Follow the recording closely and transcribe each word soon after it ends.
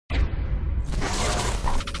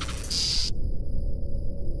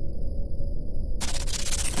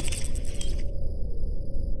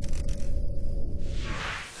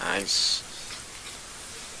Nice.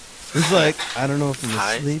 He's like, I don't know if I'm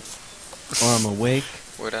Hi. asleep or I'm awake.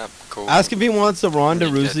 What up, Cole? Ask if he wants a Ronda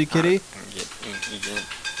Rousey kitty. Get.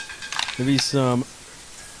 Maybe some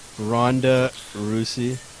Ronda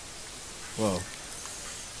Rousey. Whoa.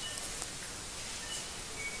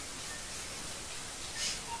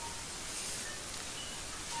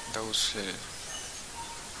 Those.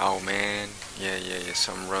 Oh man, yeah.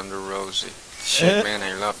 Some Ronda Rousey. Shit, man,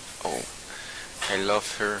 I love. Oh, I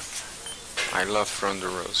love her. I love Ronda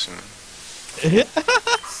Rousey, man.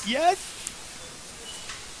 Yes.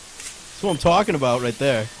 That's what I'm talking about right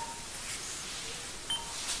there.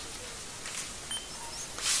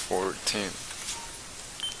 14.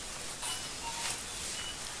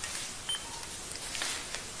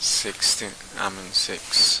 I'm in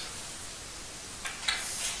 6.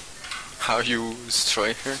 How you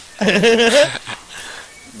destroy her?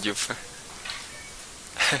 you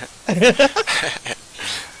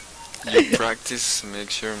you practice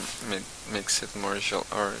mixed martial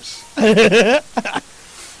arts.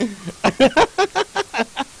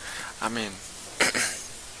 I mean,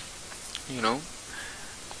 you know,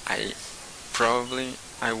 I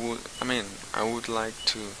would like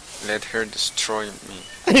to let her destroy me,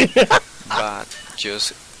 but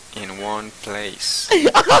just in one place. You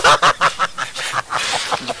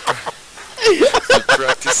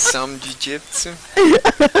practice some jiu-jitsu?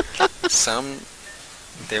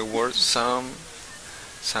 The word some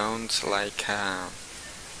sounds like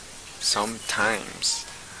sometimes.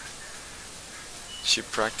 She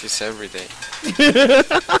practice every day.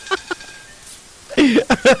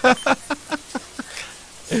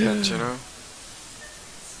 But you know,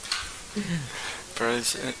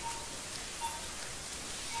 but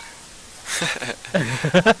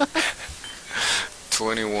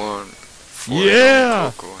 21 for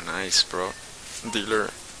Yeah. Coco. Nice, bro.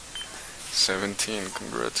 Dealer 17.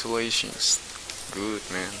 Congratulations. Good,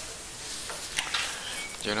 man.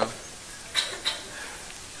 You know,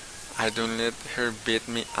 I don't let her beat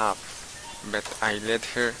me up, but I let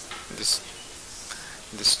her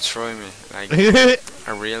destroy me, like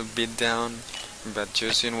a real beat down, but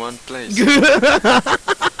just in one place.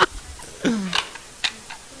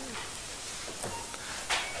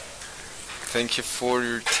 Thank you for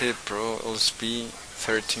your tip, bro. LSP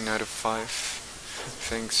 13 out of 5.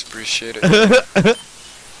 Thanks, appreciate it.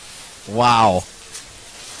 Wow.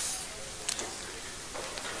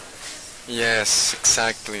 Yes,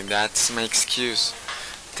 exactly. That's my excuse.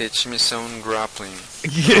 Teach me some grappling.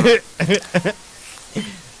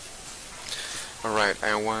 Alright,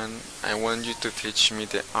 I want you to teach me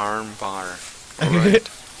the arm bar. Alright?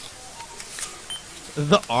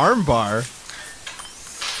 The arm bar.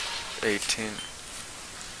 18,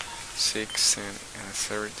 16, and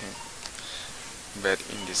 13. But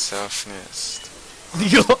in the softness.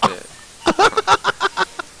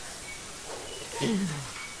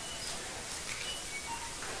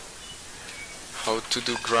 How to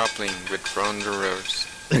do grappling with Ronda Rousey.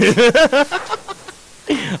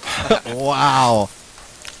 Wow.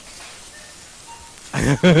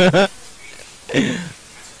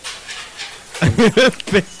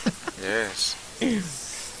 Yes.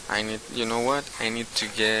 You know what? I need to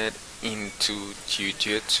get into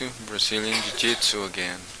jiu-jitsu, Brazilian jiu-jitsu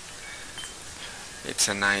again. It's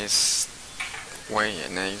a nice way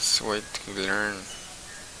to learn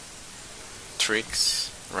tricks,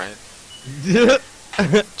 right? Do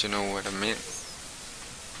you know what I mean?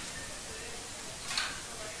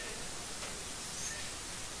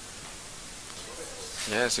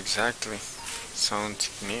 Yes, exactly. Sound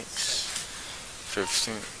techniques.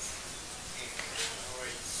 15.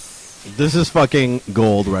 This is fucking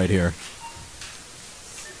gold right here.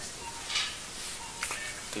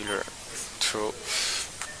 Dealer 12.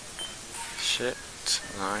 Shit.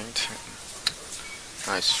 19.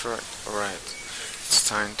 Nice try. Alright. It's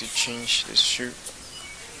time to change the shoe.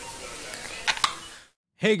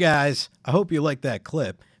 Hey guys, I hope you liked that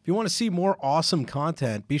clip. If you want to see more awesome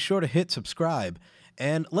content, be sure to hit subscribe.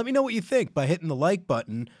 And let me know what you think by hitting the like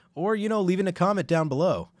button or, leaving a comment down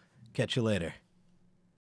below. Catch you later.